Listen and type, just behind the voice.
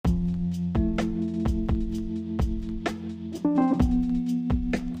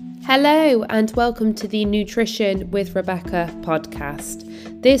Hello and welcome to the Nutrition with Rebecca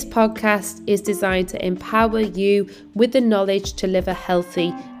podcast. This podcast is designed to empower you with the knowledge to live a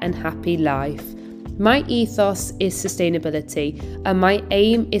healthy and happy life. My ethos is sustainability and my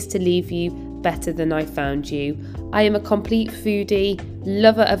aim is to leave you better than I found you. I am a complete foodie,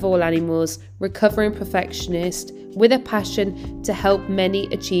 lover of all animals, recovering perfectionist with a passion to help many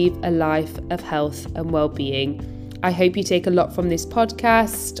achieve a life of health and well-being. I hope you take a lot from this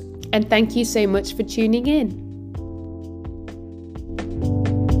podcast. And thank you so much for tuning in.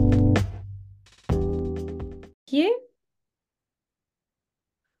 You.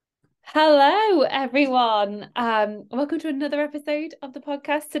 Hello, everyone. Welcome to another episode of the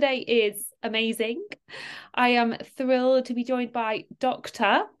podcast. Today is amazing. I am thrilled to be joined by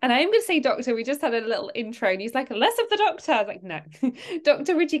Doctor, and I am going to say Doctor. We just had a little intro, and he's like, "Less of the Doctor." I was like, "No,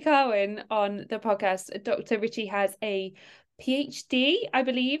 Dr. Richie Kirwan on the podcast." Dr. Richie has a PhD, I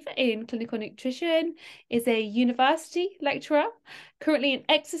believe, in clinical nutrition, is a university lecturer, currently in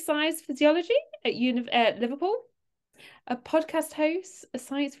exercise physiology at Liverpool, a podcast host, a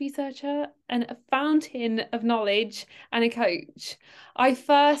science researcher, and a fountain of knowledge and a coach. I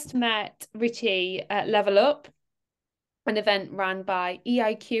first met Richie at Level Up, an event ran by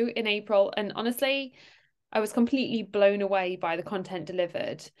EIQ in April, and honestly, I was completely blown away by the content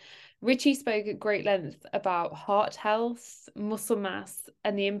delivered. Richie spoke at great length about heart health, muscle mass,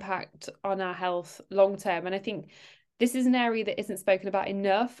 and the impact on our health long term. And I think this is an area that isn't spoken about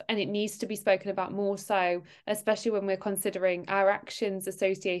enough, and it needs to be spoken about more so, especially when we're considering our actions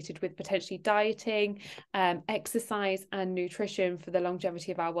associated with potentially dieting, exercise, and nutrition for the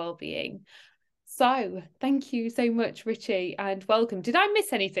longevity of our well-being. So thank you so much, Richie, and welcome. Did I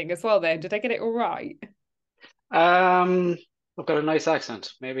miss anything as well then? Did I get it all right? I've got a nice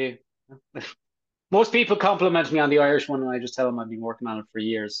accent. Maybe most people compliment me on the Irish one, and I just tell them I've been working on it for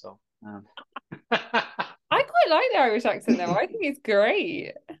years. So, I quite like the Irish accent though. I think it's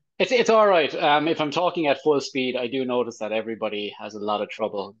great. it's all right. If I'm talking at full speed, I do notice that everybody has a lot of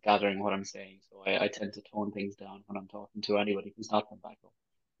trouble gathering what I'm saying. So I tend to tone things down when I'm talking to anybody who's not from back home.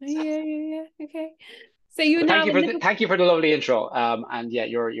 Yeah. Okay. So you're But now in Liverpool. thank you for the lovely intro. And yeah,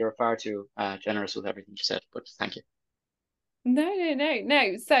 you're far too generous with everything you said. But thank you.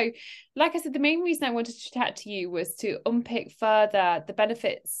 No. So, like I said, the main reason I wanted to chat to you was to unpick further the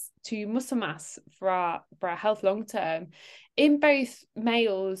benefits to muscle mass for our health long term in both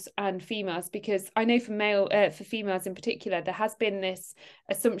males and females, because I know for females in particular, there has been this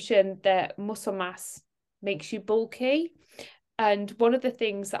assumption that muscle mass makes you bulky. And one of the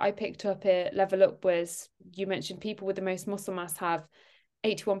things that I picked up at Level Up was you mentioned people with the most muscle mass have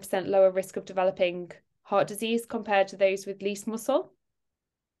 81% lower risk of developing heart disease compared to those with least muscle.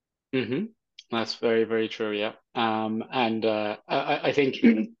 Mm-hmm. That's very, very true. Yeah. And I think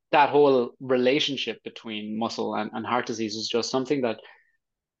that whole relationship between muscle and heart disease is just something that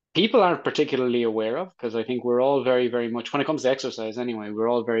people aren't particularly aware of, because I think we're all very, very much, when it comes to exercise anyway, we're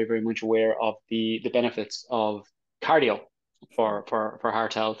all very, very much aware of the benefits of cardio for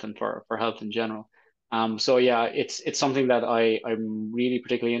heart health and for health in general. So yeah, it's something that I'm really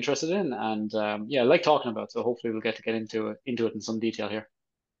particularly interested in, and yeah, I like talking about. So hopefully we'll get to get into it in some detail here.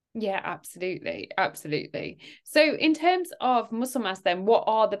 Yeah, absolutely. So in terms of muscle mass then, what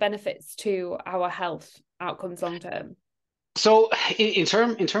are the benefits to our health outcomes long term? So in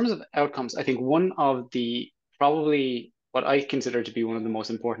terms of outcomes, I think one of the probably what I consider to be one of the most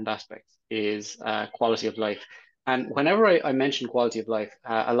important aspects is quality of life. And whenever I mention quality of life,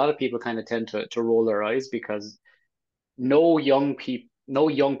 a lot of people kind of tend to roll their eyes, because no young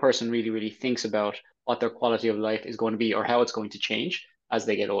person really thinks about what their quality of life is going to be or how it's going to change as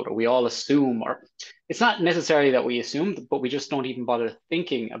they get older. We all assume, or it's not necessarily that we assume, but we just don't even bother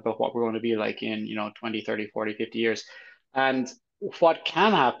thinking about what we're going to be like in, 20, 30, 40, 50 years. And what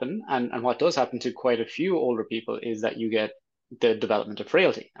can happen, and what does happen to quite a few older people, is that you get the development of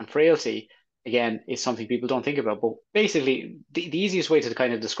frailty. And frailty, again, is something people don't think about. But basically, the easiest way to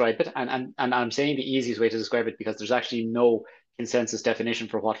kind of describe it, and I'm saying the easiest way to describe it because there's actually no consensus definition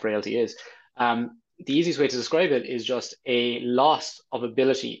for what frailty is. The easiest way to describe it is just a loss of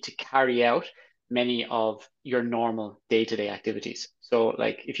ability to carry out many of your normal day-to-day activities. So,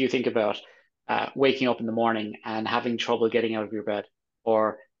 like if you think about waking up in the morning and having trouble getting out of your bed,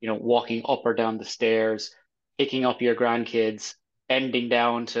 or walking up or down the stairs, picking up your grandkids, bending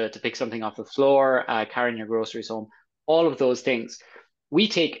down to pick something off the floor, carrying your groceries home, all of those things, we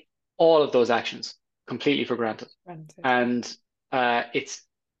take all of those actions completely for granted. And it's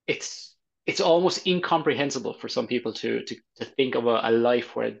it's almost incomprehensible for some people to think of a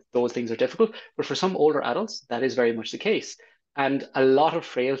life where those things are difficult. But for some older adults, that is very much the case. And a lot of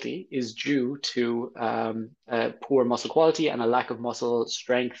frailty is due to poor muscle quality and a lack of muscle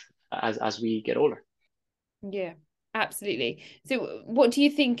strength as we get older. Yeah, absolutely. So what do you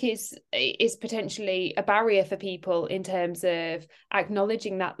think is potentially a barrier for people in terms of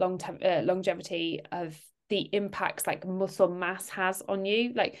acknowledging that longevity of the impacts like muscle mass has on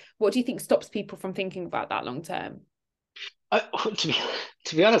you? Like, what do you think stops people from thinking about that long term? Uh, to be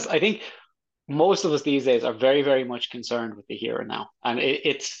to be honest, I think most of us these days are very, very much concerned with the here and now. And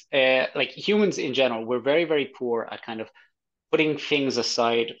it's like humans in general, we're very, very poor at kind of putting things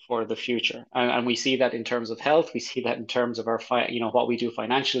aside for the future. And we see that in terms of health. We see that in terms of what we do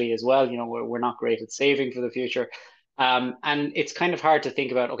financially as well. We're not great at saving for the future. And it's kind of hard to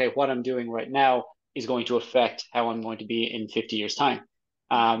think about, okay, what I'm doing right now is going to affect how I'm going to be in 50 years' time.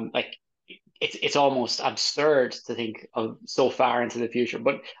 Like it's almost absurd to think of so far into the future.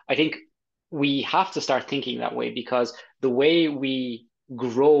 But I think we have to start thinking that way because the way we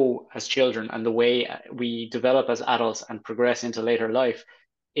grow as children and the way we develop as adults and progress into later life,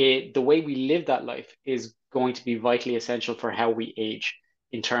 the way we live that life is going to be vitally essential for how we age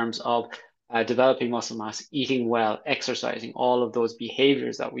in terms of developing muscle mass, eating well, exercising, all of those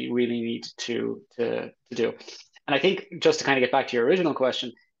behaviors that we really need to do. And I think just to kind of get back to your original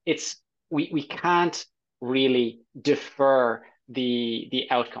question, it's we can't really defer the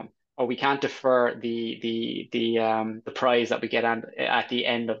outcome, or we can't defer the prize that we get at the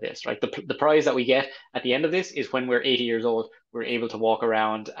end of this, right? The prize that we get at the end of this is when we're 80 years old, we're able to walk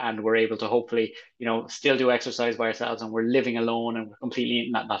around and we're able to hopefully, still do exercise by ourselves, and we're living alone, and we're completely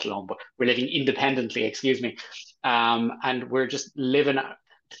not alone, but we're living independently, excuse me. And we're just living,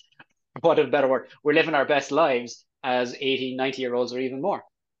 what a better word, we're living our best lives as 80, 90-year-olds or even more.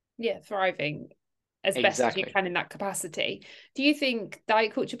 Yeah, thriving as best as you Exactly. can in that capacity. Do you think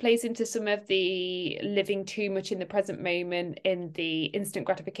diet culture plays into some of the living too much in the present moment in the instant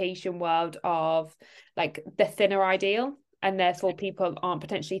gratification world of like the thinner ideal, and therefore people aren't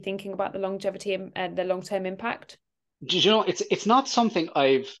potentially thinking about the longevity and the long-term impact? It's not something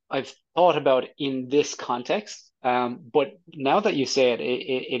I've thought about in this context. But now that you say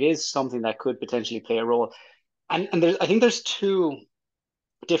it is something that could potentially play a role. And I think there's two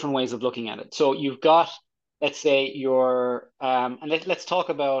different ways of looking at it. So you've got, let's say, and let's talk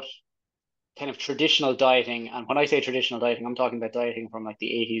about kind of traditional dieting. And when I say traditional dieting, I'm talking about dieting from like the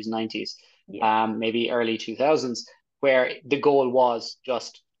 80s, 90s, Yeah. maybe early 2000s, where the goal was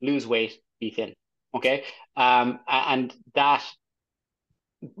just lose weight, be thin. Okay. And that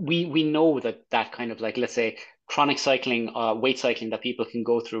we know that kind of, like, let's say, chronic cycling, weight cycling that people can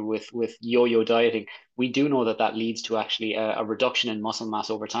go through with yo-yo dieting, we do know that leads to actually a reduction in muscle mass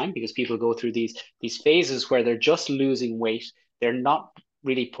over time, because people go through these phases where they're just losing weight. They're not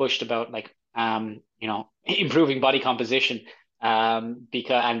really pushed about, like, improving body composition, and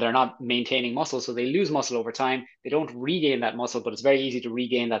they're not maintaining muscle, so they lose muscle over time. They don't regain that muscle, but it's very easy to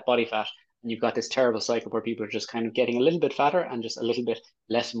regain that body fat. And you've got this terrible cycle where people are just kind of getting a little bit fatter and just a little bit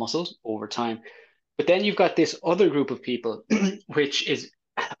less muscles over time. But then you've got this other group of people, which is,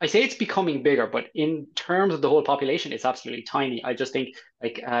 I say it's becoming bigger, but in terms of the whole population, it's absolutely tiny. I just think,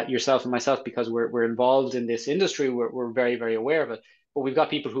 like, yourself and myself, because we're involved in this industry, we're very, very aware of it. But we've got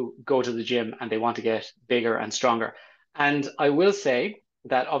people who go to the gym and they want to get bigger and stronger. And I will say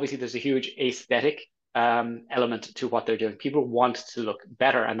that obviously there's a huge aesthetic element to what they're doing. People want to look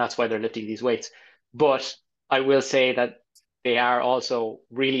better, and that's why they're lifting these weights. But I will say that they are also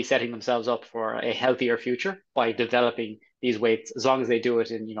really setting themselves up for a healthier future by developing these weights, as long as they do it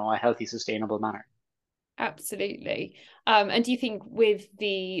in, a healthy, sustainable manner. Absolutely. And do you think with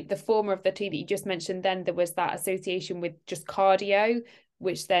the former of the two that you just mentioned, then there was that association with just cardio,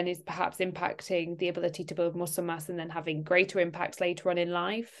 which then is perhaps impacting the ability to build muscle mass and then having greater impacts later on in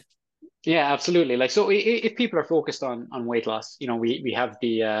life? Yeah, absolutely. Like, so if people are focused on weight loss, we have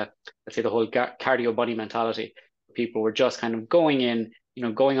the let's say the whole cardio body mentality. People were just kind of going in,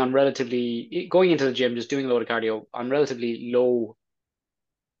 going into the gym, just doing a load of cardio on relatively low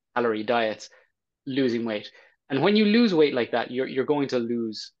calorie diets, losing weight. And when you lose weight like that, you're going to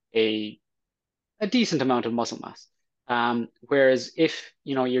lose a decent amount of muscle mass. Whereas if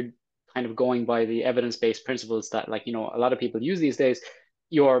you're kind of going by the evidence-based principles that, like, a lot of people use these days,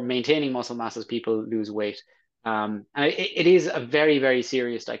 you're maintaining muscle mass as people lose weight. And it is a very, very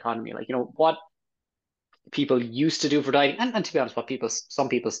serious dichotomy. Like, what people used to do for dieting, and to be honest, what some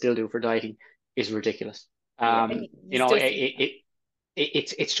people still do for dieting is ridiculous. Yeah, and you still see that.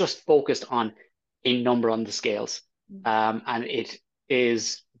 It's just focused on a number on the scales, and it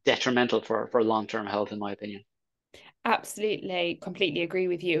is detrimental for long-term health, in my opinion. Absolutely, completely agree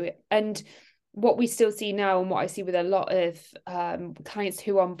with you. And what we still see now and what I see with a lot of clients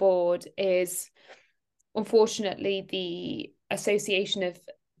who are on board is unfortunately the association of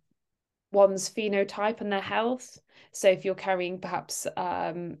one's phenotype and their health. So if you're carrying perhaps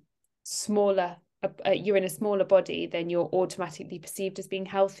smaller, you're in a smaller body, then you're automatically perceived as being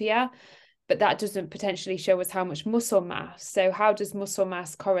healthier. But that doesn't potentially show us how much muscle mass. So how does muscle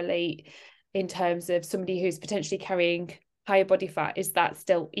mass correlate in terms of somebody who's potentially carrying higher body fat? Is that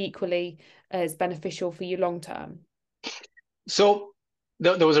still equally as beneficial for you long term? So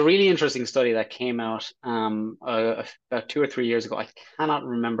there was a really interesting study that came out about 2 or 3 years ago. I cannot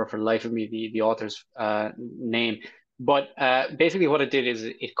remember for the life of me the author's name, but basically what it did is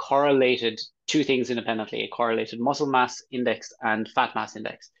it correlated two things independently. It correlated muscle mass index and fat mass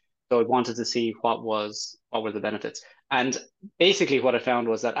index. So it wanted to see what were the benefits. And basically what I found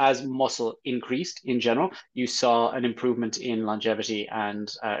was that as muscle increased in general, you saw an improvement in longevity and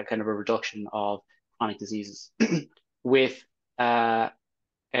kind of a reduction of chronic diseases. With uh,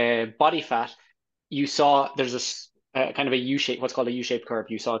 body fat, you saw there's a kind of a U-shape, what's called a U-shaped curve.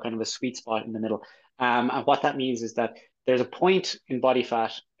 You saw kind of a sweet spot in the middle. And what that means is that there's a point in body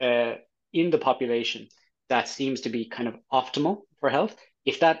fat in the population that seems to be kind of optimal for health.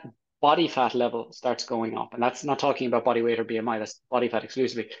 If that body fat level starts going up, and that's not talking about body weight or BMI, that's body fat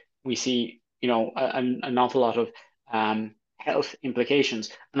exclusively, we see, an awful lot of health implications.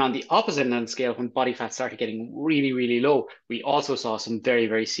 And on the opposite end of the scale, when body fat started getting really, really low, we also saw some very,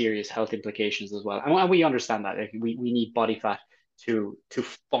 very serious health implications as well. And we understand that we need body fat to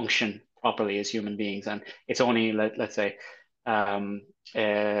function properly as human beings. And it's only, let's say, um,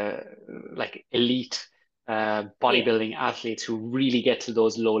 uh, like elite Yeah. bodybuilding athletes who really get to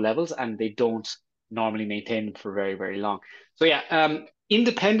those low levels, and they don't normally maintain them for very, very long. So yeah,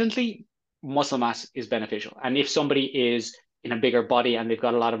 independently, muscle mass is beneficial. And if somebody is in a bigger body and they've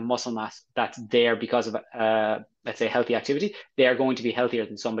got a lot of muscle mass that's there because of let's say healthy activity, they are going to be healthier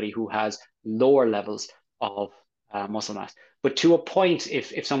than somebody who has lower levels of muscle mass. But to a point,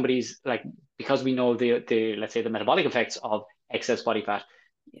 if somebody's like, because we know the let's say the metabolic effects of excess body fat,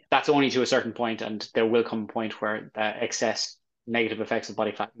 Yeah. that's only to a certain point, and there will come a point where the excess negative effects of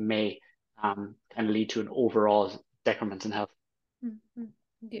body fat may kind of lead to an overall decrement in health. Mm-hmm.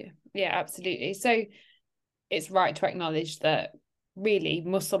 Yeah, yeah, absolutely. So it's right to acknowledge that really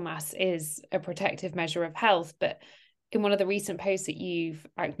muscle mass is a protective measure of health. But in one of the recent posts that you've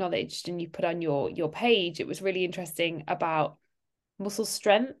acknowledged and you put on your page, it was really interesting about muscle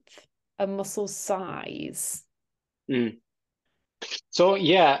strength and muscle size. Mm. So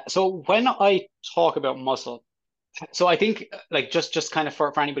yeah, so when I talk about muscle, so I think like just kind of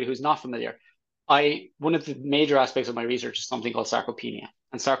for anybody who's not familiar, I one of the major aspects of my research is something called sarcopenia.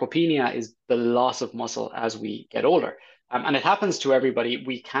 And sarcopenia is the loss of muscle as we get older. And it happens to everybody.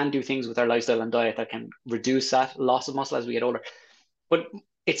 We can do things with our lifestyle and diet that can reduce that loss of muscle as we get older. But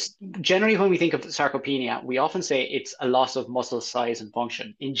it's generally when we think of sarcopenia, we often say it's a loss of muscle size and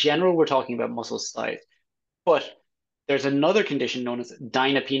function. In general, we're talking about muscle size. But there's another condition known as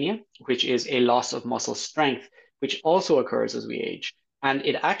dynapenia, which is a loss of muscle strength, which also occurs as we age. And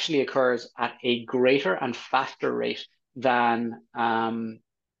it actually occurs at a greater and faster rate than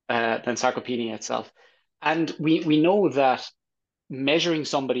sarcopenia itself. And we know that measuring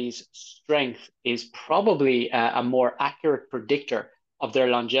somebody's strength is probably a more accurate predictor of their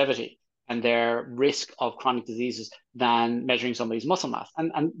longevity and their risk of chronic diseases than measuring somebody's muscle mass.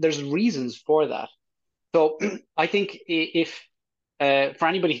 And there's reasons for that. So I think if for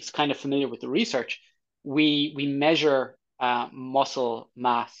anybody who's kind of familiar with the research, we measure muscle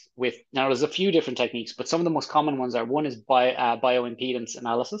mass with now there's a few different techniques, but some of the most common ones are one is bioimpedance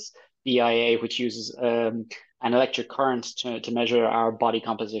analysis, BIA, which uses an electric current to measure our body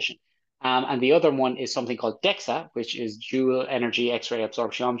composition. And the other one is something called DEXA, which is dual energy X-ray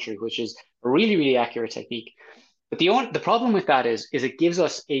absorptiometry, which is a really, really accurate technique. But the problem with that is it gives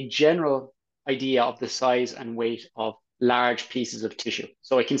us a general idea of the size and weight of large pieces of tissue.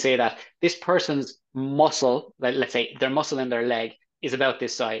 So I can say that this person's muscle, let's say their muscle in their leg is about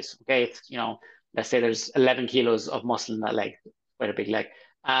this size. Okay, it's let's say there's 11 kilos of muscle in that leg, quite a big leg.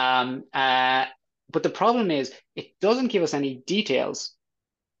 Um, uh, but the problem is it doesn't give us any details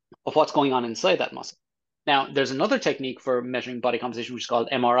of what's going on inside that muscle. Now, there's another technique for measuring body composition, which is called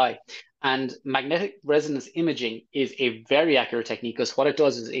MRI. And magnetic resonance imaging is a very accurate technique because what it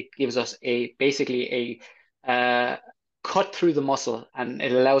does is it gives us basically a cut through the muscle, and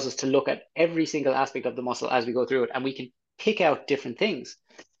it allows us to look at every single aspect of the muscle as we go through it, and we can pick out different things.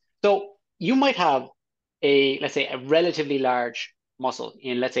 So you might have let's say, a relatively large muscle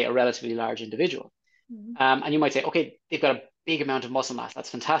in, let's say, a relatively large individual. Mm-hmm. And you might say, okay, they've got a big amount of muscle mass. That's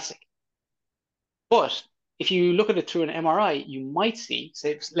fantastic. But if you look at it through an MRI, you might see,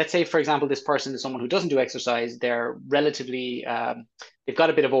 say, let's say, for example, this person is someone who doesn't do exercise. They're relatively, they've got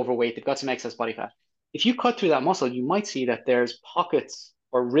a bit of overweight, they've got some excess body fat. If you cut through that muscle, you might see that there's pockets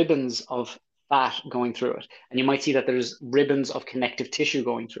or ribbons of fat going through it. And you might see that there's ribbons of connective tissue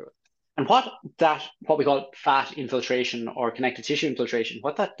going through it. And what we call fat infiltration or connective tissue infiltration,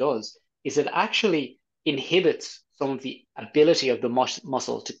 what that does is it actually inhibits some of the ability of the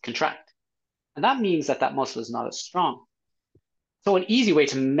muscle to contract. And that means that that muscle is not as strong. So an easy way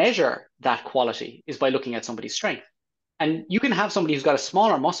to measure that quality is by looking at somebody's strength. And you can have somebody who's got a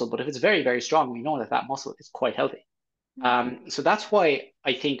smaller muscle, but if it's very, very strong, we know that that muscle is quite healthy. So that's why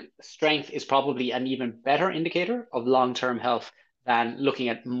I think strength is probably an even better indicator of long-term health than looking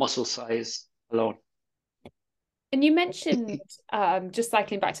at muscle size alone. And you mentioned, just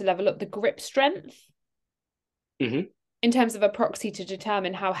cycling back to level up, the grip strength. Mm-hmm. In terms of a proxy to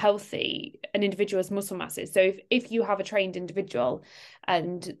determine how healthy an individual's muscle mass is. So if you have a trained individual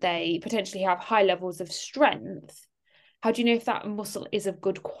and they potentially have high levels of strength, how do you know if that muscle is of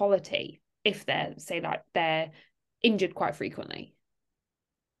good quality if they're, say, like they're injured quite frequently?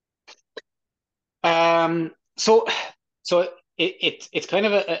 So it's kind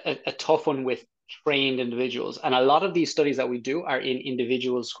of a tough one with trained individuals. And a lot of these studies that we do are in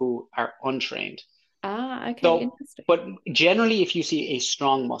individuals who are untrained. Okay, So, interesting. but generally, if you see a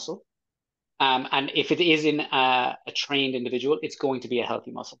strong muscle, and if it is in a trained individual, it's going to be a healthy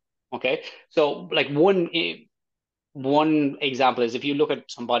muscle. Okay. So, like one example is if you look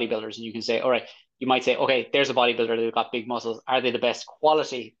at some bodybuilders and you can say, all right, you might say, okay, there's a bodybuilder that's got big muscles. Are they the best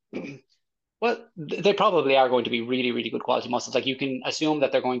quality? Well, they probably are going to be really, really good quality muscles. Like you can assume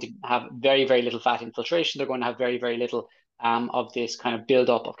that they're going to have very, very little fat infiltration. They're going to have very, very little of this kind of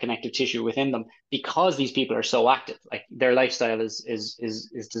buildup of connective tissue within them because these people are so active. Like their lifestyle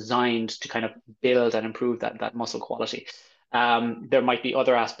is designed to kind of build and improve that muscle quality. There might be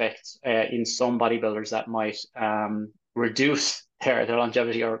other aspects in some bodybuilders that might reduce their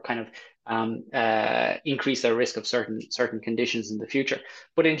longevity or kind of increase their risk of certain conditions in the future.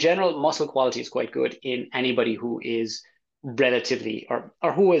 But in general, muscle quality is quite good in anybody who is relatively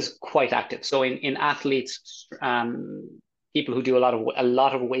or who is quite active. So in athletes, people who do a lot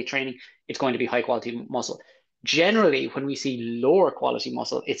of weight training, it's going to be high quality muscle. Generally, when we see lower quality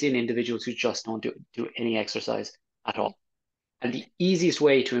muscle, it's in individuals who just don't do any exercise at all. And the easiest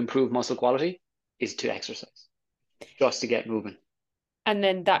way to improve muscle quality is to exercise, just to get moving. And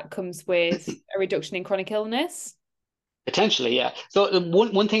then that comes with a reduction in chronic illness. Potentially, yeah. So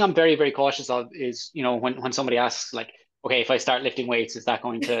one thing I'm very, very cautious of is, when somebody asks like, okay, if I start lifting weights, is that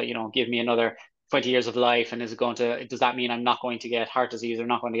going to, give me another 20 years of life? And does that mean I'm not going to get heart disease or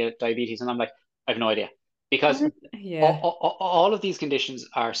not going to get diabetes? And I'm like, I have no idea. Because Yeah. all of these conditions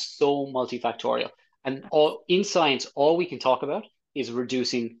are so multifactorial. And in science, all we can talk about is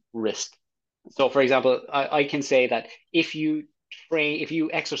reducing risk. So for example, I can say that if you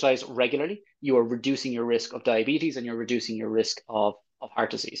exercise regularly, you are reducing your risk of diabetes and you're reducing your risk of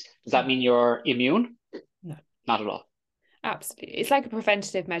heart disease. Does that mean you're immune? No. Not at all. Absolutely. It's like a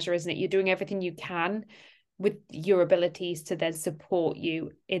preventative measure, isn't it? You're doing everything you can with your abilities to then support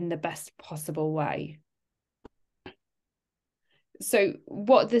you in the best possible way. So,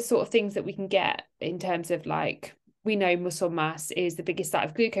 what are the sort of things that we can get in terms of like, we know muscle mass is the biggest site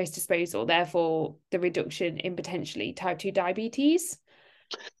of glucose disposal, therefore the reduction in potentially type 2 diabetes?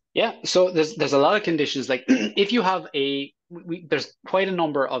 Yeah, so there's a lot of conditions like if you have there's quite a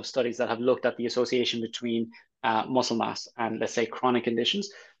number of studies that have looked at the association between muscle mass and let's say chronic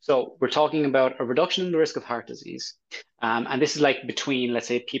conditions. So we're talking about a reduction in the risk of heart disease, and this is like between let's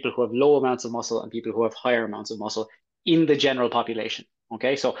say people who have low amounts of muscle and people who have higher amounts of muscle in the general population.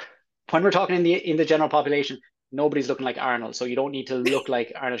 Okay, so when we're talking in the general population, nobody's looking like Arnold, so you don't need to look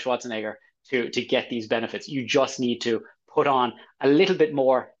like Arnold Schwarzenegger to get these benefits. You just need to put on a little bit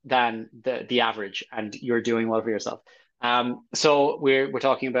more than the average, and you're doing well for yourself. So we're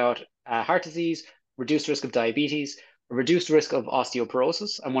talking about heart disease, reduced risk of diabetes, reduced risk of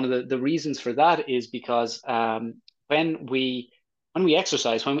osteoporosis, and one of the reasons for that is because when we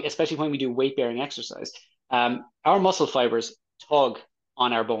exercise, especially when we do weight bearing exercise, our muscle fibers tug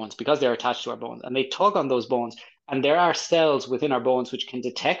on our bones because they're attached to our bones, and they tug on those bones, and there are cells within our bones which can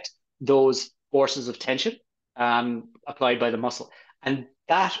detect those forces of tension applied by the muscle. And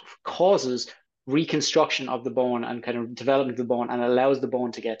that causes reconstruction of the bone and kind of development of the bone and allows the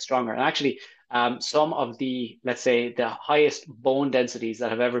bone to get stronger. And actually, some of let's say, the highest bone densities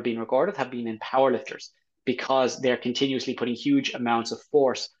that have ever been recorded have been in powerlifters because they're continuously putting huge amounts of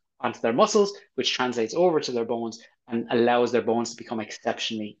force onto their muscles, which translates over to their bones and allows their bones to become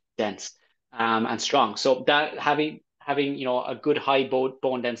exceptionally dense. and strong. So that having a good high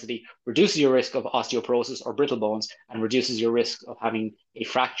bone density reduces your risk of osteoporosis or brittle bones, and reduces your risk of having a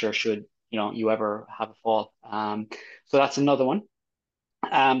fracture should you ever have a fall. So that's another one.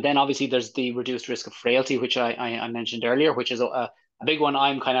 Then obviously there's the reduced risk of frailty, which I mentioned earlier, which is a big one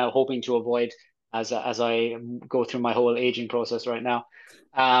I'm kind of hoping to avoid as I go through my whole aging process right now.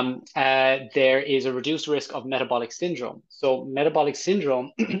 There is a reduced risk of metabolic syndrome. So metabolic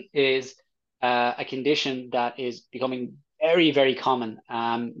syndrome is a condition that is becoming very, very common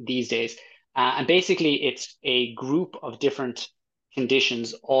these days. And basically, it's a group of different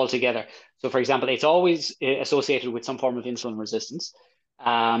conditions all together. So, for example, it's always associated with some form of insulin resistance.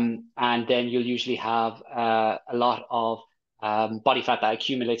 And then you'll usually have a lot of body fat that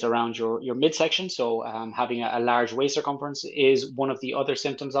accumulates around your midsection. So having a large waist circumference is one of the other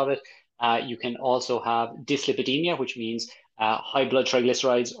symptoms of it. You can also have dyslipidemia, which means high blood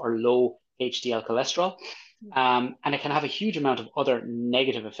triglycerides or low HDL cholesterol. And it can have a huge amount of other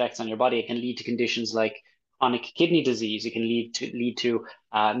negative effects on your body. It can lead to conditions like chronic kidney disease. It can lead to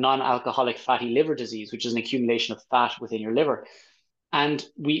non-alcoholic fatty liver disease, which is an accumulation of fat within your liver. And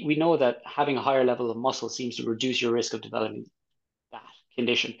we know that having a higher level of muscle seems to reduce your risk of developing that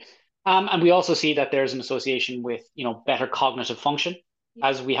condition. And we also see that there's an association with, better cognitive function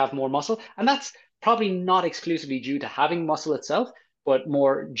as we have more muscle. And that's probably not exclusively due to having muscle itself, but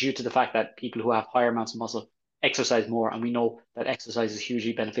more due to the fact that people who have higher amounts of muscle exercise more. And we know that exercise is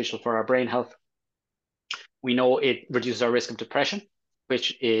hugely beneficial for our brain health. We know it reduces our risk of depression,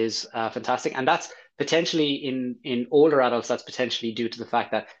 which is fantastic. And that's potentially in older adults, that's potentially due to the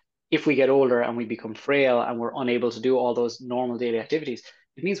fact that if we get older and we become frail and we're unable to do all those normal daily activities,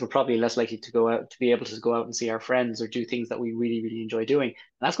 it means we're probably less likely to go out, to be able to go out and see our friends or do things that we really, really enjoy doing. And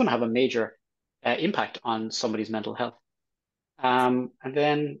that's going to have a major impact on somebody's mental health. And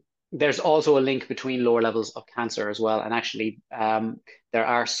then there's also a link between lower levels of cancer as well. And actually, there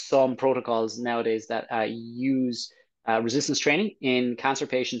are some protocols nowadays that use resistance training in cancer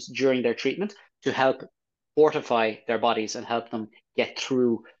patients during their treatment to help fortify their bodies and help them get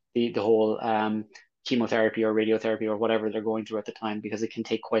through the whole chemotherapy or radiotherapy or whatever they're going through at the time, because it can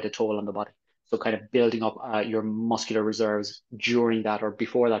take quite a toll on the body. So kind of building up your muscular reserves during that or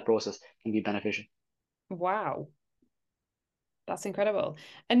before that process can be beneficial. Wow. That's incredible.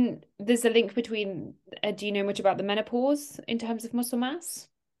 And there's a link between, do you know much about the menopause in terms of muscle mass?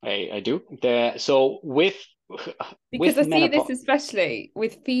 I do. So Because with I see this menopause, especially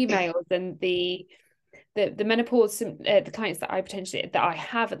with females and the menopause, the clients that I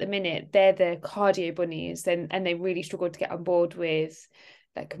have at the minute, they're the cardio bunnies, and they really struggle to get on board with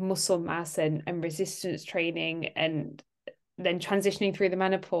like muscle mass and resistance training, and then transitioning through the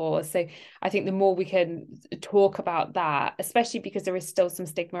menopause. So I think the more we can talk about that, especially because there is still some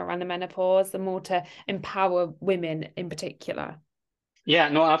stigma around the menopause, the more to empower women in particular. yeah,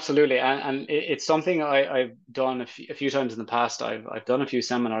 no, absolutely, and it's something I've done a few times in the past. I've done a few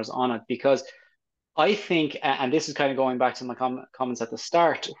seminars on it because I think, and this is kind of going back to my comments at the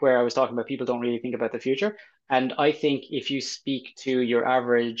start, where I was talking about people don't really think about the future. And I think if you speak to your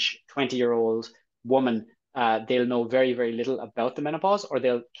average 20-year-old woman, they'll know very, very little about the menopause, or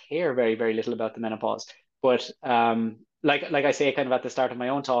they'll care very, very little about the menopause. But like I say, kind of at the start of my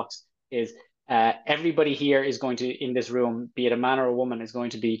own talks, is everybody here is going to, in this room, be it a man or a woman, is going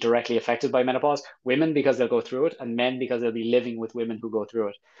to be directly affected by menopause. Women because they'll go through it, and men because they'll be living with women who go through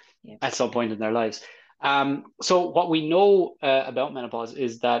it at some point in their lives. So what we know about menopause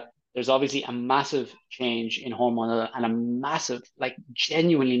is that there's obviously a massive change in hormone and a massive, like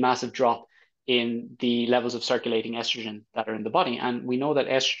genuinely massive drop in the levels of circulating estrogen that are in the body. And we know that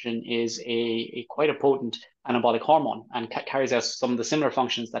estrogen is a quite a potent anabolic hormone and carries out some of the similar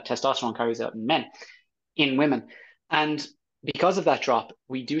functions that testosterone carries out in women. And because of that drop,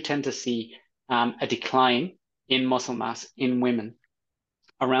 we do tend to see a decline in muscle mass in women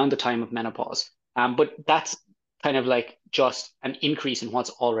around the time of menopause. But that's kind of like just an increase in what's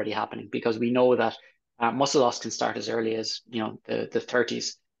already happening, because we know that muscle loss can start as early as the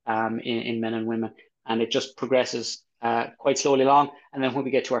 30s in men and women, and it just progresses quite slowly along. And then when we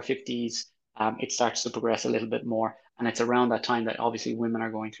get to our 50s, it starts to progress a little bit more, and it's around that time that obviously women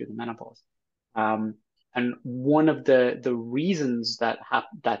are going through the menopause. And one of the reasons that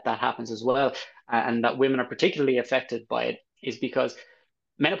happens as well, and that women are particularly affected by it, is because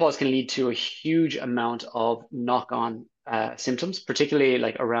menopause can lead to a huge amount of knock-on symptoms, particularly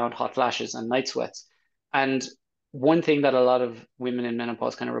like around hot flashes and night sweats. And one thing that a lot of women in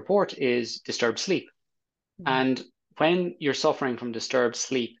menopause kind of report is disturbed sleep. And when you're suffering from disturbed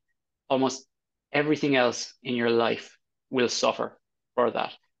sleep, almost everything else in your life will suffer for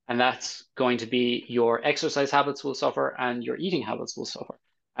that. And that's going to be your exercise habits will suffer and your eating habits will suffer.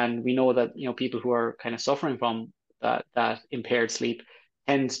 And we know that, people who are kind of suffering from that impaired sleep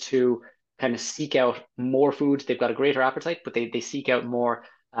tend to kind of seek out more food. They've got a greater appetite, but they seek out more,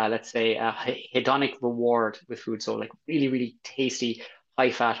 let's say, a hedonic reward with food. So like really, really tasty,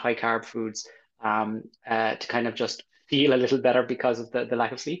 high fat, high carb foods, to kind of just feel a little better because of the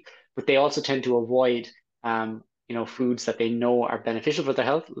lack of sleep. But they also tend to avoid, foods that they know are beneficial for their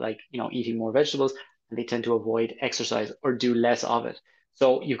health, like, eating more vegetables, and they tend to avoid exercise or do less of it.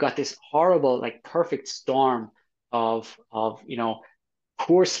 So you've got this horrible, like perfect storm of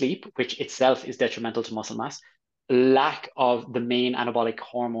poor sleep, which itself is detrimental to muscle mass, lack of the main anabolic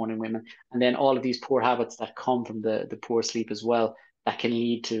hormone in women, and then all of these poor habits that come from the poor sleep as well, that can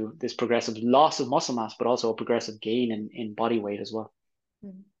lead to this progressive loss of muscle mass, but also a progressive gain in body weight as well.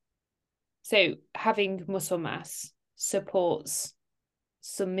 So having muscle mass supports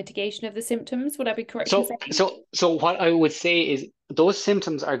some mitigation of the symptoms. Would I be correct in So, saying? so what I would say is those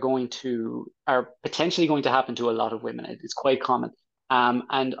symptoms are potentially going to happen to a lot of women. It's quite common.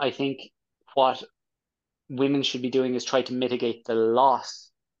 And I think what women should be doing is try to mitigate the loss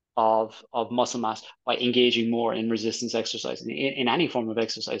of muscle mass by engaging more in resistance exercise in any form of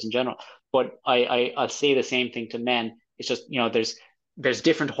exercise in general. But I'll say the same thing to men. It's just, there's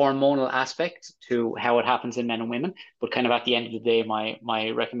different hormonal aspects to how it happens in men and women, but kind of at the end of the day, my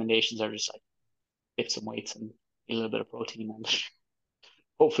recommendations are just like lift some weights and a little bit of protein, and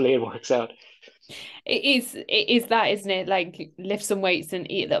hopefully it works out. It is that, isn't it? Like lift some weights and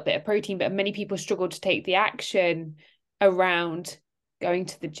eat a little bit of protein, but many people struggle to take the action around going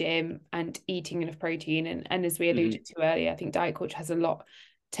to the gym and eating enough protein. And as we alluded to earlier, I think diet culture has a lot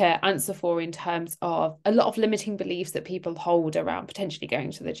to answer for in terms of a lot of limiting beliefs that people hold around potentially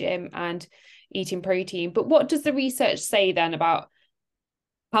going to the gym and eating protein. But what does the research say then about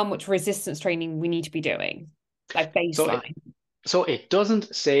how much resistance training we need to be doing, like So baseline? So it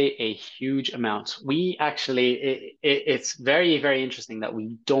doesn't say a huge amount. We actually, it's very, very interesting that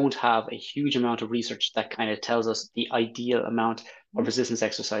we don't have a huge amount of research that kind of tells us the ideal amount of resistance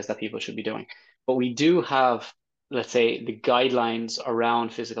exercise that people should be doing. But we do have, let's say, the guidelines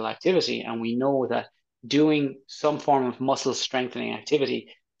around physical activity, and we know that doing some form of muscle strengthening activity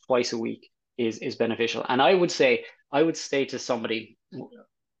twice a week is beneficial. And I would say to somebody,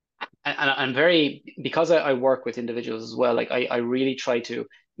 and I'm very, because I work with individuals as well, like I really try to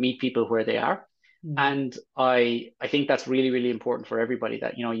meet people where they are. And I think that's really, really important for everybody,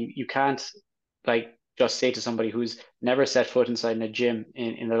 that, you can't like just say to somebody who's never set foot inside in a gym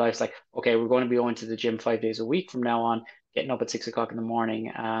in their life, like, okay, we're going to be going to the gym 5 days a week from now on, getting up at 6 o'clock in the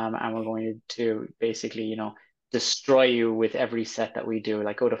morning, and we're going to basically, destroy you with every set that we do,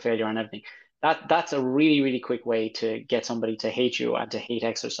 like go to failure and everything. That's a really, really quick way to get somebody to hate you and to hate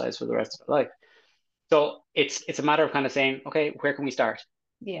exercise for the rest of their life. So it's a matter of kind of saying, okay, where can we start?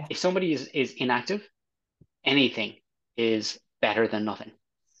 Yeah. If somebody is inactive, anything is better than nothing.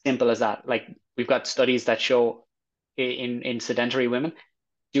 Simple as that. Like we've got studies that show in sedentary women,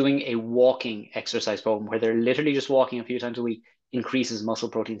 doing a walking exercise program where they're literally just walking a few times a week increases muscle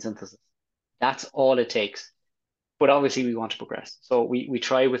protein synthesis. That's all it takes. But obviously we want to progress. So we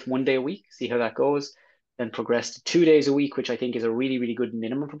try with 1 day a week, see how that goes, then progress to 2 days a week, which I think is a really, really good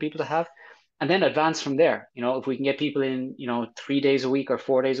minimum for people to have. And then advance from there. If we can get people in, 3 days a week or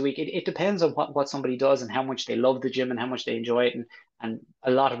 4 days a week, it depends on what somebody does and how much they love the gym and how much they enjoy it, and a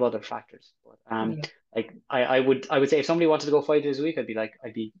lot of other factors. But Yeah. like I would say if somebody wanted to go 5 days a week, I'd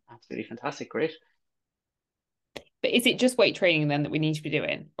be absolutely fantastic, great. But is it just weight training then that we need to be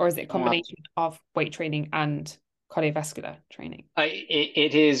doing, or is it a Well, combination of weight training and cardiovascular training?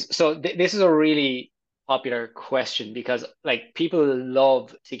 it is. So this is a really popular question because like people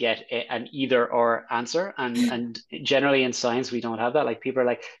love to get an either or answer, and generally in science we don't have that. Like people are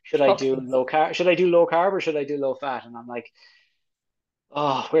like, should I do Shocking. low carb? Should I do low carb or should I do low fat? And I'm like,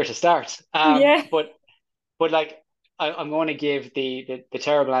 oh, where to start? Yeah. But like I'm going to give the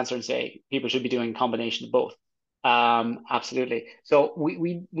terrible answer and say people should be doing a combination of both. Absolutely. So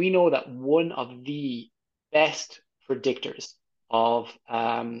we know that one of the best predictors of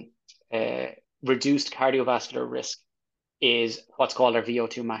uh, reduced cardiovascular risk is what's called our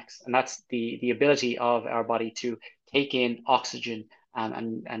VO2 max, and that's the ability of our body to take in oxygen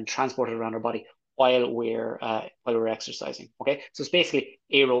and transport it around our body while we're exercising. Okay, so it's basically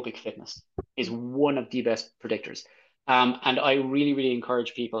aerobic fitness is one of the best predictors. And I really, really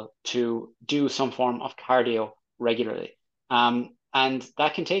encourage people to do some form of cardio regularly. And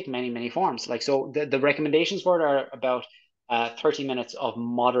that can take many, many forms. Like, so the recommendations for it are about 30 minutes of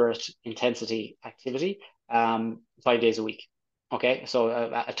moderate intensity activity, 5 days a week. Okay, so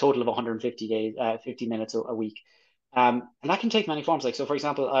a total of 150 days, 50 minutes a week. And that can take many forms. Like, so for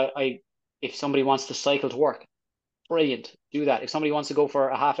example, if somebody wants to cycle to work, brilliant, do that. If somebody wants to go for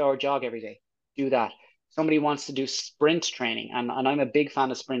a half-hour jog every day, do that. Somebody wants to do sprint training, and I'm a big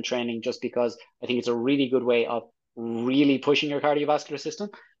fan of sprint training just because I think it's a really good way of really pushing your cardiovascular system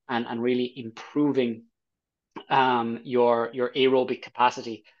and really improving your aerobic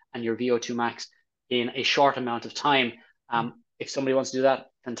capacity and your VO2 max in a short amount of time. If somebody wants to do that,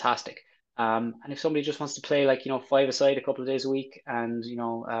 fantastic. And if somebody just wants to play like, five aside a couple of days a week and,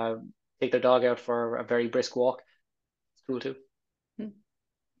 take their dog out for a very brisk walk, it's cool too.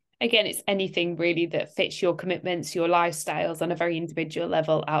 Again, it's anything really that fits your commitments, your lifestyles on a very individual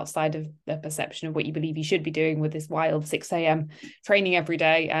level outside of the perception of what you believe you should be doing with this wild 6 a.m. training every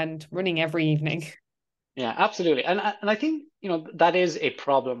day and running every evening. Yeah, absolutely. And I think, that is a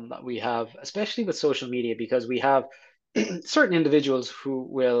problem that we have, especially with social media, because we have certain individuals who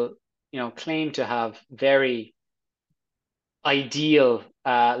will, claim to have very ideal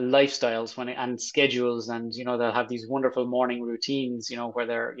lifestyles and schedules, and they'll have these wonderful morning routines, where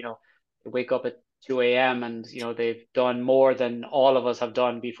they wake up at 2 a.m. and they've done more than all of us have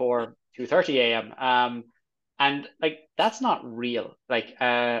done before 2:30 a.m. And like that's not real. Like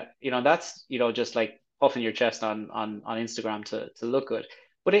that's just like puffing your chest on Instagram to look good.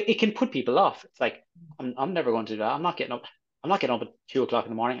 But it can put people off. It's like I'm never going to do that. I'm not getting up at 2 o'clock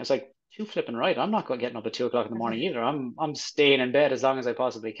in the morning. It's like too flipping right. I'm not going getting up at 2 o'clock in the morning either. I'm staying in bed as long as I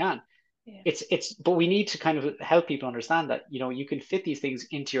possibly can. Yeah. But we need to kind of help people understand that, you can fit these things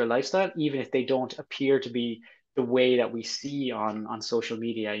into your lifestyle, even if they don't appear to be the way that we see on social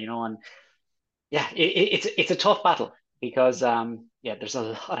media, and yeah, it's a tough battle because yeah, there's a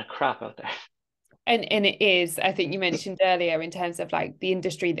lot of crap out there. And it is, I think you mentioned earlier in terms of like the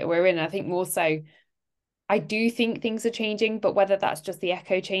industry that we're in, I think more so I do think things are changing, but whether that's just the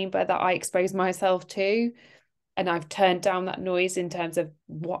echo chamber that I expose myself to, and I've turned down that noise in terms of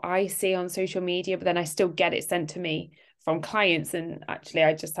what I see on social media, but then I still get it sent to me from clients. And actually,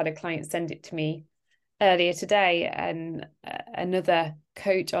 I just had a client send it to me earlier today, and another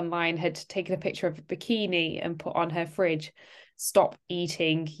coach online had taken a picture of a bikini and put on her fridge, "Stop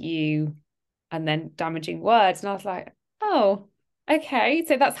eating, you," and then damaging words. And I was like, oh, okay.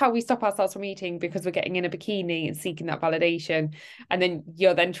 So that's how we stop ourselves from eating, because we're getting in a bikini and seeking that validation. And then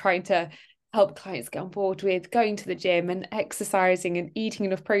you're then trying to help clients get on board with going to the gym and exercising and eating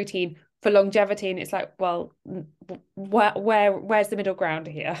enough protein for longevity. And it's like, well, where's the middle ground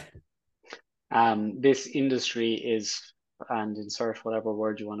here? This industry is, and insert whatever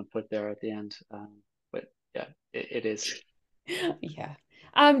word you want to put there at the end. But yeah, it is. Yeah.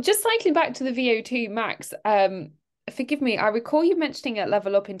 Just cycling back to the VO2 max, forgive me, I recall you mentioning at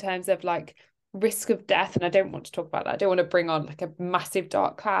Level Up in terms of like risk of death, and I don't want to talk about that. I don't want to bring on like a massive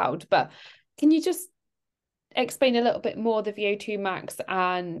dark cloud, but can you just explain a little bit more the VO2 max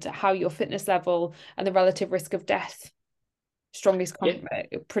and how your fitness level and the relative risk of death strongest Yeah,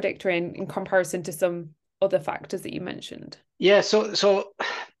 predictor in comparison to some other factors that you mentioned? yeah. So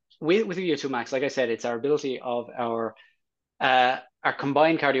with VO2 max, like I said, it's our ability of our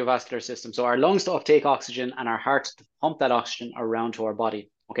combined cardiovascular system. So our lungs to uptake oxygen and our heart to pump that oxygen around to our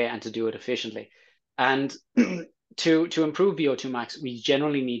body, okay, and to do it efficiently. And to improve VO2 max, we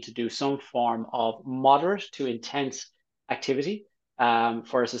generally need to do some form of moderate to intense activity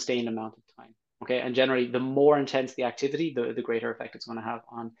for a sustained amount of time. Okay, and generally, the more intense the activity, the greater effect it's going to have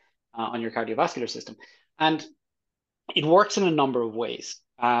on your cardiovascular system. And it works in a number of ways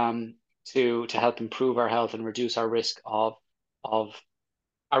to help improve our health and reduce our risk of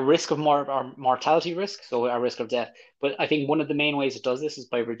our risk of our mortality risk, so our risk of death. But I think one of the main ways it does this is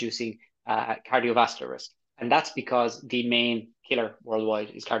by reducing cardiovascular risk, and that's because the main killer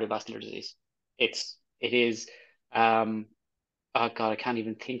worldwide is cardiovascular disease. It is oh God, I can't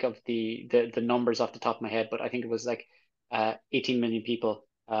even think of the numbers off the top of my head, but I think it was like 18 million people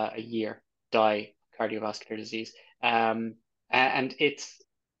a year die of cardiovascular disease. And it's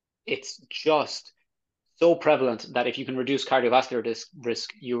just so prevalent that if you can reduce cardiovascular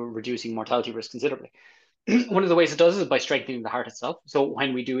risk, you're reducing mortality risk considerably. One of the ways it does is by strengthening the heart itself. So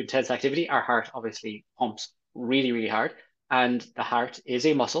when we do intense activity, our heart obviously pumps really, really hard. And the heart is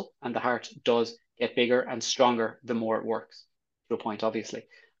a muscle, and the heart does get bigger and stronger the more it works to a point, obviously.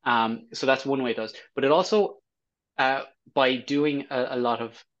 So that's one way it does. But it also, uh, by doing a lot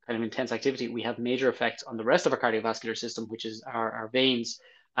of kind of intense activity, we have major effects on the rest of our cardiovascular system, which is our veins.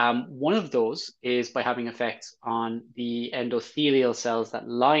 One of those is by having effects on the endothelial cells that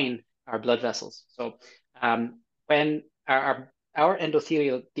line our blood vessels. So when our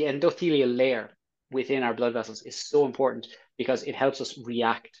endothelial, the endothelial layer within our blood vessels is so important because it helps us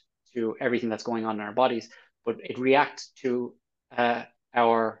react to everything that's going on in our bodies. But it reacts to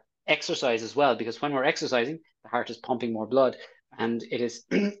our exercise as well, because when we're exercising, the heart is pumping more blood and it is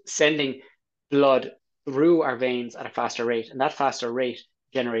sending blood through our veins at a faster rate. And that faster rate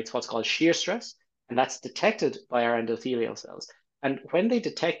generates what's called shear stress, and that's detected by our endothelial cells. And when they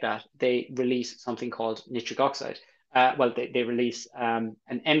detect that, they release something called nitric oxide. They release an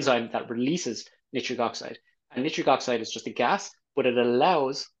enzyme that releases nitric oxide. And nitric oxide is just a gas, but it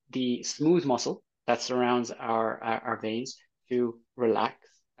allows the smooth muscle that surrounds our veins to relax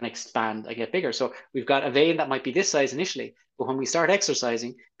and expand and get bigger. So we've got a vein that might be this size initially, but when we start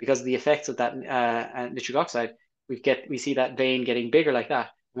exercising, because of the effects of that nitric oxide, we see that vein getting bigger like that.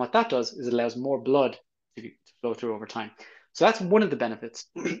 And what that does is it allows more blood to flow through over time. So that's one of the benefits.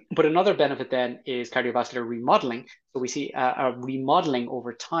 But another benefit then is cardiovascular remodeling. So we see a remodeling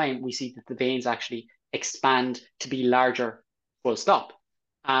over time. We see that the veins actually expand to be larger, full stop.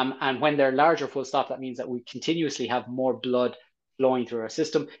 And when they're larger, full stop, that means that we continuously have more blood flowing through our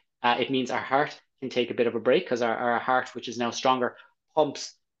system. It means our heart can take a bit of a break because our heart, which is now stronger,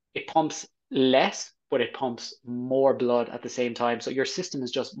 pumps less, but it pumps more blood at the same time. So your system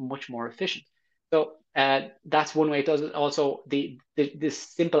is just much more efficient. So that's one way it does it. Also, this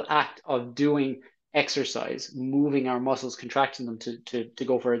simple act of doing exercise, moving our muscles, contracting them to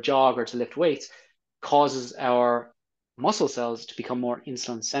go for a jog or to lift weights, causes our muscle cells to become more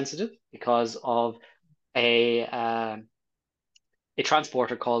insulin sensitive because of a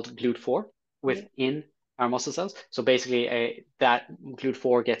transporter called GLUT4 within our muscle cells. So basically, that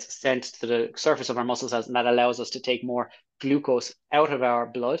GLUT4 gets sent to the surface of our muscle cells, and that allows us to take more glucose out of our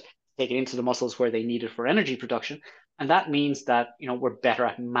blood, take it into the muscles where they need it for energy production. And that means that we're better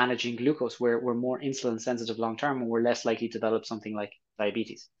at managing glucose. We're more insulin sensitive long term, and we're less likely to develop something like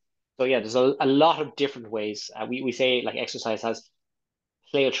diabetes. So yeah, there's a lot of different ways. We say like exercise has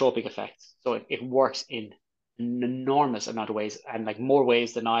pleiotropic effects. So it works in an enormous amount of ways, and like more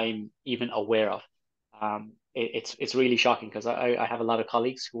ways than I'm even aware of. It's really shocking because I have a lot of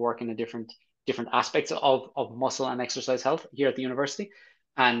colleagues who work in a different aspects of muscle and exercise health here at the university,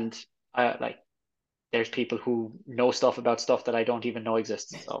 and like there's people who know stuff about stuff that I don't even know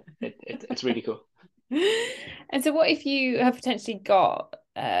exists. So it's really cool. And so what if you have potentially got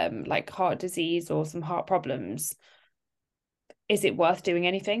like heart disease or some heart problems? Is it worth doing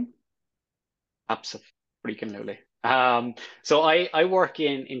anything? Absolutely. So I work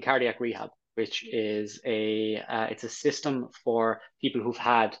in cardiac rehab, which is it's a system for people who've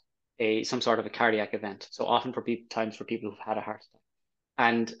had some sort of a cardiac event. So often for people who've had a heart attack.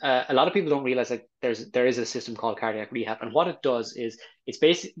 And a lot of people don't realize that there is a system called cardiac rehab. And what it does is it's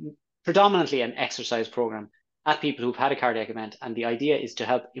basically predominantly an exercise program at people who've had a cardiac event. And the idea is to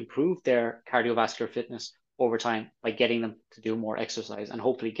help improve their cardiovascular fitness over time by getting them to do more exercise and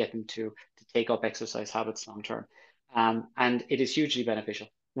hopefully get them to take up exercise habits long term. And it is hugely beneficial.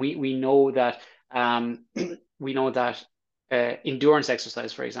 We know that we know that endurance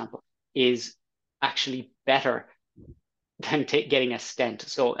exercise, for example, is actually better than getting a stent.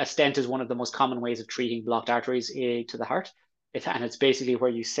 So a stent is one of the most common ways of treating blocked arteries to the heart. And it's basically where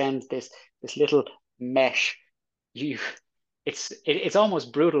you send this little mesh. You, it's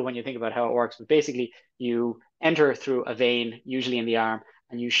almost brutal when you think about how it works. But basically, you enter through a vein, usually in the arm,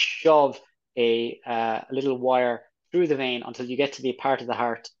 and you shove a little wire through the vein until you get to the part of the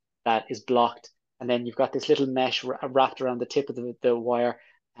heart that is blocked. And then you've got this little mesh wrapped around the tip of the wire,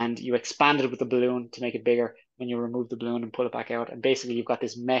 and you expand it with a balloon to make it bigger. When you remove the balloon and pull it back out, and basically you've got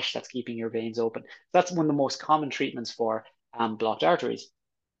this mesh that's keeping your veins open. That's one of the most common treatments for blocked arteries.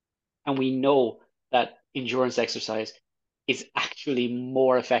 And we know that endurance exercise is actually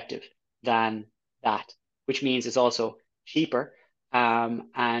more effective than that, which means it's also cheaper,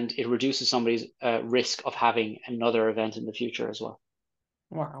 and it reduces somebody's risk of having another event in the future as well.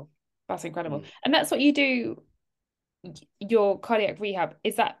 Wow, that's incredible. And that's what you do, your cardiac rehab.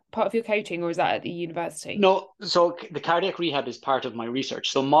 Is that part of your coaching or is that at the university? No, so the cardiac rehab is part of my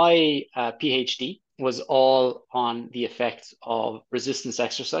research. So my PhD was all on the effects of resistance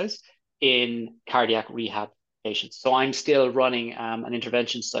exercise in cardiac rehab patients. So I'm still running an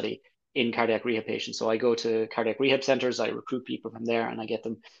intervention study in cardiac rehab patients. So I go to cardiac rehab centers, I recruit people from there, and I get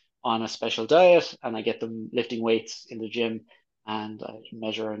them on a special diet, and I get them lifting weights in the gym, and I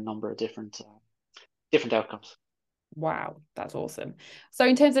measure a number of different outcomes. Wow, that's awesome. So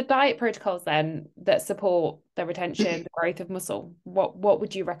in terms of diet protocols then that support the retention, the growth of muscle, what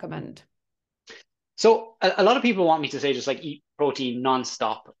would you recommend? So a lot of people want me to say just like eat protein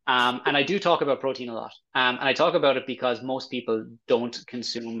nonstop. And I do talk about protein a lot. And I talk about it because most people don't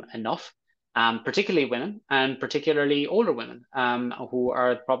consume enough. particularly women and particularly older women, who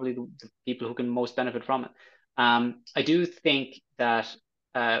are probably the people who can most benefit from it. I do think that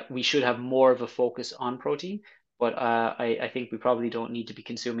we should have more of a focus on protein, but I think we probably don't need to be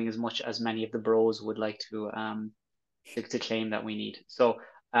consuming as much as many of the bros would like to claim that we need. So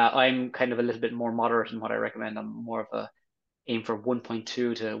I'm kind of a little bit more moderate in what I recommend. I'm more of a aim for 1.2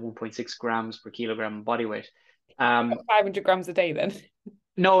 to 1.6 grams per kilogram body weight. 500 grams a day then.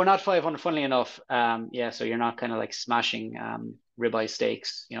 No, not 500, funnily enough. Yeah, so you're not kind of like smashing ribeye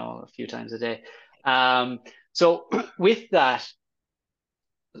steaks, a few times a day. So with that,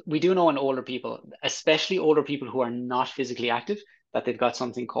 we do know in older people, especially older people who are not physically active, that they've got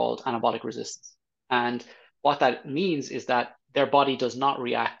something called anabolic resistance. And what that means is that their body does not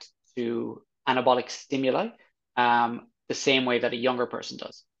react to anabolic stimuli the same way that a younger person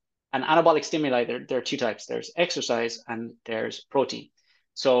does. And anabolic stimuli, there are two types. There's exercise and there's protein.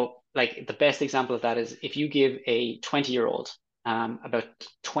 So like the best example of that is if you give a 20-year-old about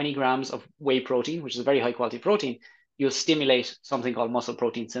 20 grams of whey protein, which is a very high quality protein, you'll stimulate something called muscle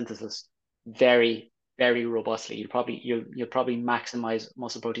protein synthesis very, very robustly. You'll probably maximize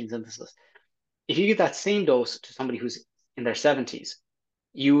muscle protein synthesis. If you give that same dose to somebody who's in their 70s,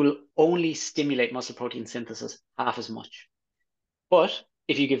 you will only stimulate muscle protein synthesis half as much. But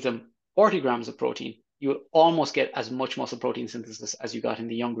if you give them 40 grams of protein, you will almost get as much muscle protein synthesis as you got in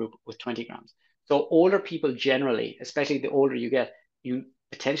the young group with 20 grams. So older people generally, especially the older you get, you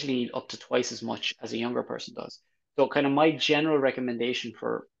potentially need up to twice as much as a younger person does. So kind of my general recommendation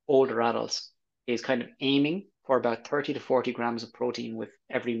for older adults is kind of aiming for about 30 to 40 grams of protein with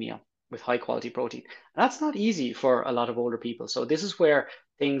every meal, with high quality protein. And that's not easy for a lot of older people. So this is where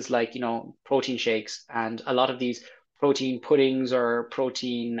things like, protein shakes and a lot of these protein puddings or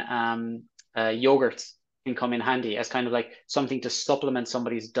protein yogurts can come in handy as kind of like something to supplement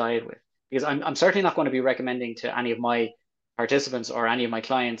somebody's diet with. Because I'm certainly not going to be recommending to any of my participants or any of my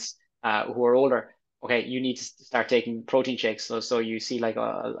clients who are older, okay, you need to start taking protein shakes. So you see like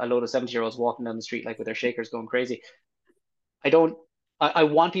a load of 70-year-olds walking down the street like with their shakers going crazy. I don't, I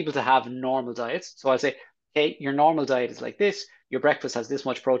want people to have normal diets. So I'll say, okay, your normal diet is like this. Your breakfast has this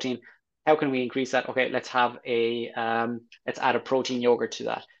much protein. How can we increase that? Okay, let's add a protein yogurt to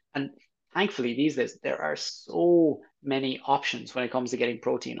that. And thankfully these days there are so many options when it comes to getting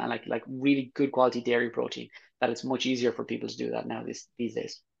protein and like really good quality dairy protein that it's much easier for people to do that now these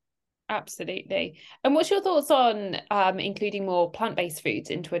days. Absolutely. And what's your thoughts on including more plant-based foods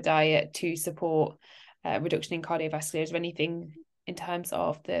into a diet to support reduction in cardiovascular? Is there anything in terms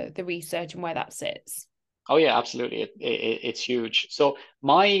of the research and where that sits? Oh yeah, absolutely. It's huge. So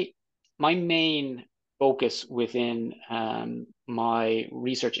my main focus within my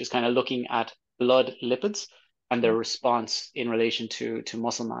research is kind of looking at blood lipids and their response in relation to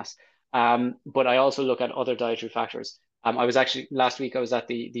muscle mass. But I also look at other dietary factors. I was actually last week I was at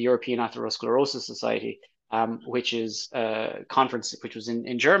the European Atherosclerosis Society, which is a conference which was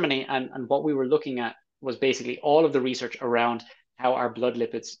in Germany, and what we were looking at was basically all of the research around how our blood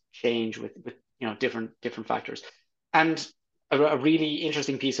lipids change with different factors. And a really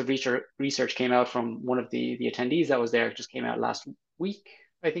interesting piece of research came out from one of the attendees that was there. It just came out last week,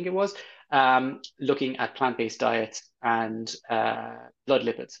 I think it was, looking at plant-based diets and blood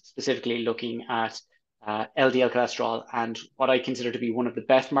lipids, specifically looking at LDL cholesterol and what I consider to be one of the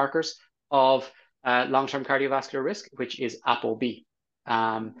best markers of long-term cardiovascular risk, which is ApoB.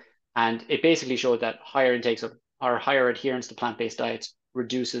 And it basically showed that higher intakes of or higher adherence to plant-based diets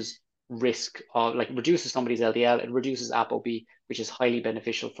reduces risk of reduces somebody's LDL, it reduces ApoB, which is highly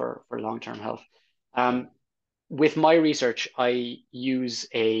beneficial for long-term health. With my research, I use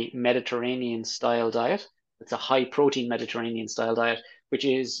a Mediterranean style diet. It's a high protein Mediterranean style diet,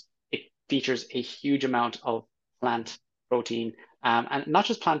 it features a huge amount of plant protein, and not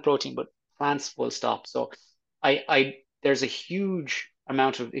just plant protein, but plants full stop. So there's a huge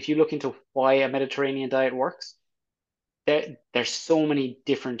amount of, if you look into why a Mediterranean diet works, there's so many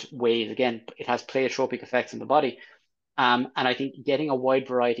different ways. Again, it has pleiotropic effects in the body. And I think getting a wide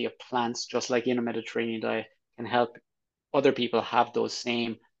variety of plants, just like in a Mediterranean diet, can help other people have those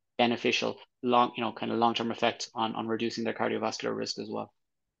same beneficial kind of long-term effects on reducing their cardiovascular risk as well.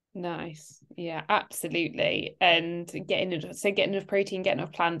 Nice. Yeah, absolutely. And getting enough protein, getting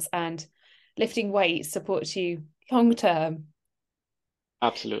enough plants, and lifting weights supports you long term.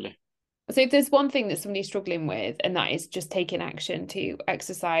 Absolutely. So if there's one thing that somebody's struggling with, and that is just taking action to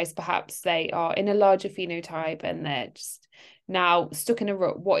exercise, perhaps they are in a larger phenotype and they're just now stuck in a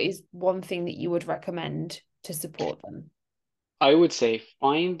rut, what is one thing that you would recommend to support them? I would say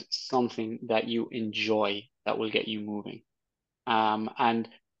find something that you enjoy that will get you moving. And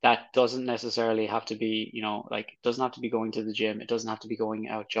that doesn't necessarily have to be, like it doesn't have to be going to the gym. It doesn't have to be going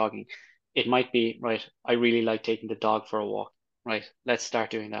out jogging. It might be, right, I really like taking the dog for a walk, right? Let's start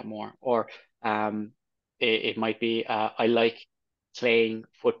doing that more. Or um, it might be, I like playing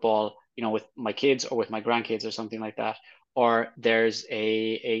football, with my kids or with my grandkids or something like that. Or there's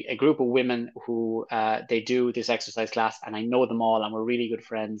a group of women who they do this exercise class and I know them all and we're really good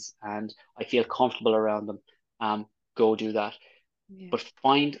friends and I feel comfortable around them. Go do that, Yeah. but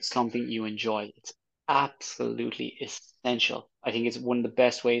find something you enjoy. It's absolutely essential. I think it's one of the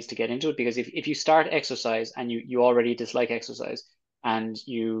best ways to get into it because if you start exercise and you already dislike exercise and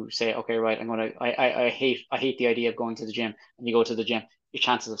you say, okay, right, I hate the idea of going to the gym and you go to the gym, your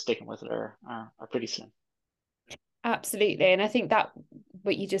chances of sticking with it are pretty slim. Absolutely. And I think that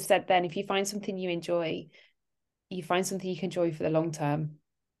what you just said then, if you find something you enjoy, you find something you can enjoy for the long term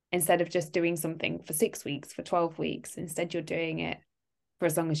instead of just doing something for 6 weeks, for 12 weeks. Instead, you're doing it for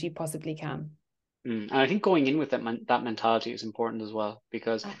as long as you possibly can. And I think going in with that mentality is important as well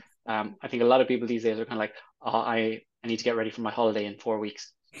because Absolutely. I think a lot of people these days are kind of like, oh, I need to get ready for my holiday in 4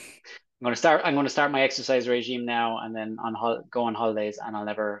 weeks. I'm going to start my exercise regime now and then go on holidays and I'll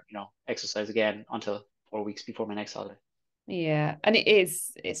never, exercise again until 4 weeks before my next holiday. Yeah. And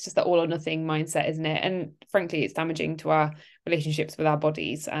it's just that all or nothing mindset, isn't it? And frankly, it's damaging to our relationships with our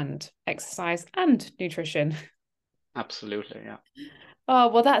bodies and exercise and nutrition. Absolutely, yeah. Oh,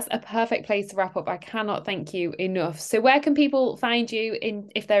 well, that's a perfect place to wrap up. I cannot thank you enough. So where can people find you in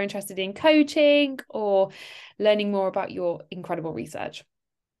if they're interested in coaching or learning more about your incredible research?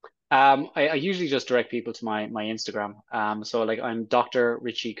 I usually just direct people to my Instagram. So like I'm Dr.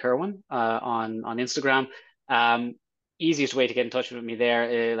 Richie Kirwan on Instagram. Um, Easiest way to get in touch with me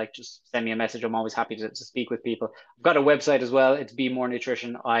there, like just send me a message. I'm always happy to speak with people. I've got a website as well. It's Be More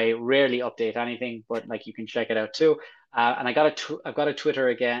Nutrition. I rarely update anything, but like you can check it out too. And I've got a Twitter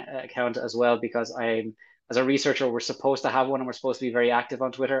account as well because as a researcher, we're supposed to have one and we're supposed to be very active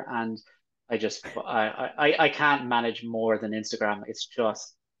on Twitter. And I can't manage more than Instagram. It's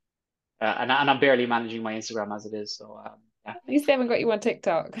just and I'm barely managing my Instagram as it is. So yeah. At least they haven't got you on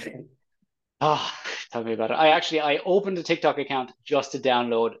TikTok. Oh, tell me about it. I opened a TikTok account just to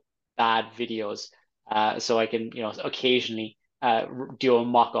download bad videos, so I can occasionally do a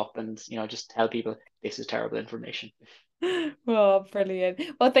mock up and just tell people this is terrible information. Oh, brilliant.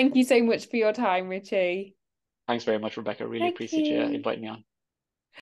 Well, thank you so much for your time, Richie. Thanks very much, Rebecca. Really Thank appreciate you you. inviting me on.